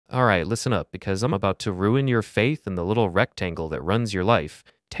Alright, listen up, because I'm about to ruin your faith in the little rectangle that runs your life.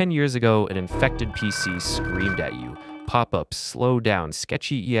 10 years ago, an infected PC screamed at you. Pop-ups, slow down,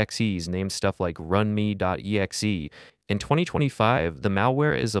 sketchy exes named stuff like runme.exe. In 2025, the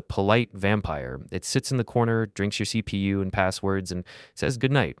malware is a polite vampire. It sits in the corner, drinks your CPU and passwords, and says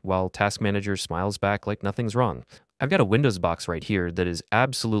goodnight, while Task Manager smiles back like nothing's wrong. I've got a Windows box right here that is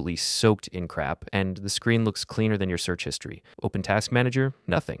absolutely soaked in crap, and the screen looks cleaner than your search history. Open Task Manager,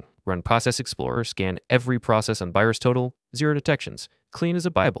 nothing. Run Process Explorer, scan every process on VirusTotal, zero detections. Clean as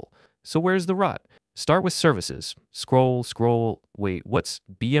a Bible. So where's the rot? Start with services. Scroll. Wait, what's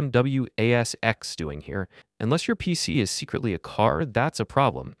BMW ASX doing here? Unless your PC is secretly a car, that's a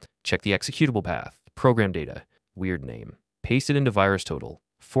problem. Check the executable path. Program data. Weird name. Paste it into VirusTotal.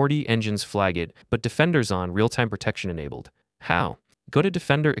 40 engines flag it, but Defender's on, real-time protection enabled. How? Go to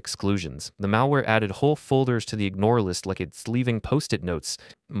Defender Exclusions. The malware added whole folders to the ignore list like it's leaving post-it notes.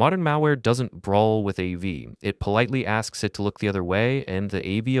 Modern malware doesn't brawl with AV. It politely asks it to look the other way, and the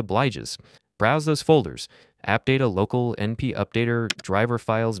AV obliges. Browse those folders. App data, local, NP updater, driver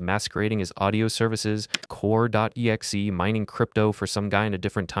files masquerading as audio services, core.exe, mining crypto for some guy in a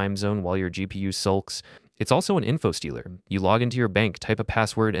different time zone while your GPU sulks. It's also an info stealer. You log into your bank, type a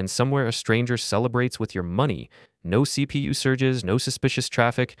password, and somewhere a stranger celebrates with your money. No CPU surges, no suspicious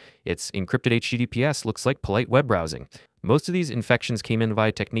traffic. Its encrypted HTTPS looks like polite web browsing. Most of these infections came in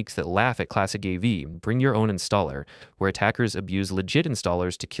via techniques that laugh at classic AV, bring your own installer, where attackers abuse legit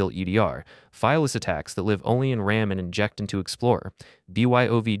installers to kill EDR, fileless attacks that live only in RAM and inject into Explorer,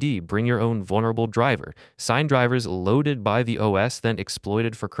 BYOVD, bring your own vulnerable driver, signed drivers loaded by the OS then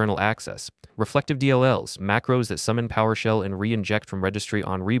exploited for kernel access, reflective DLLs, macros that summon PowerShell and re-inject from registry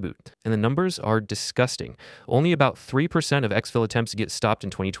on reboot. And the numbers are disgusting. Only about 3% of exfil attempts get stopped in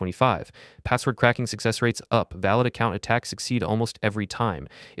 2025. Password cracking success rates up. Valid account attacks succeed almost every time.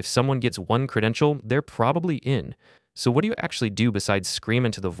 If someone gets one credential, they're probably in. So what do you actually do besides scream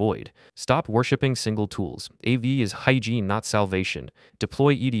into the void? Stop worshipping single tools. AV is hygiene, not salvation.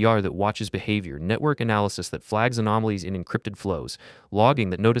 Deploy EDR that watches behavior, network analysis that flags anomalies in encrypted flows,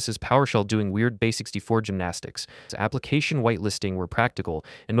 logging that notices PowerShell doing weird base64 gymnastics, application whitelisting where practical,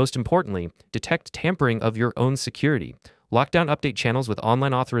 and most importantly, detect tampering of your own security. Lock down update channels with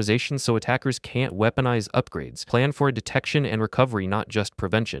online authorization so attackers can't weaponize upgrades. Plan for detection and recovery, not just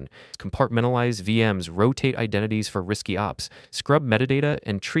prevention. Compartmentalize VMs, rotate identities for risky ops. Scrub metadata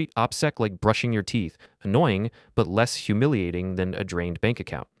and treat OPSEC like brushing your teeth. Annoying, but less humiliating than a drained bank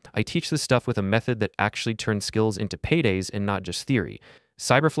account. I teach this stuff with a method that actually turns skills into paydays and not just theory.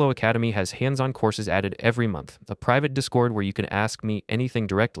 CyberFlow Academy has hands-on courses added every month, a private Discord where you can ask me anything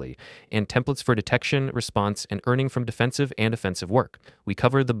directly, and templates for detection, response, and earning from defensive and offensive work. We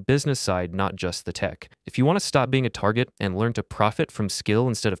cover the business side, not just the tech. If you want to stop being a target and learn to profit from skill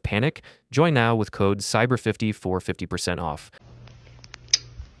instead of panic, join now with code CYBER50 for 50% off.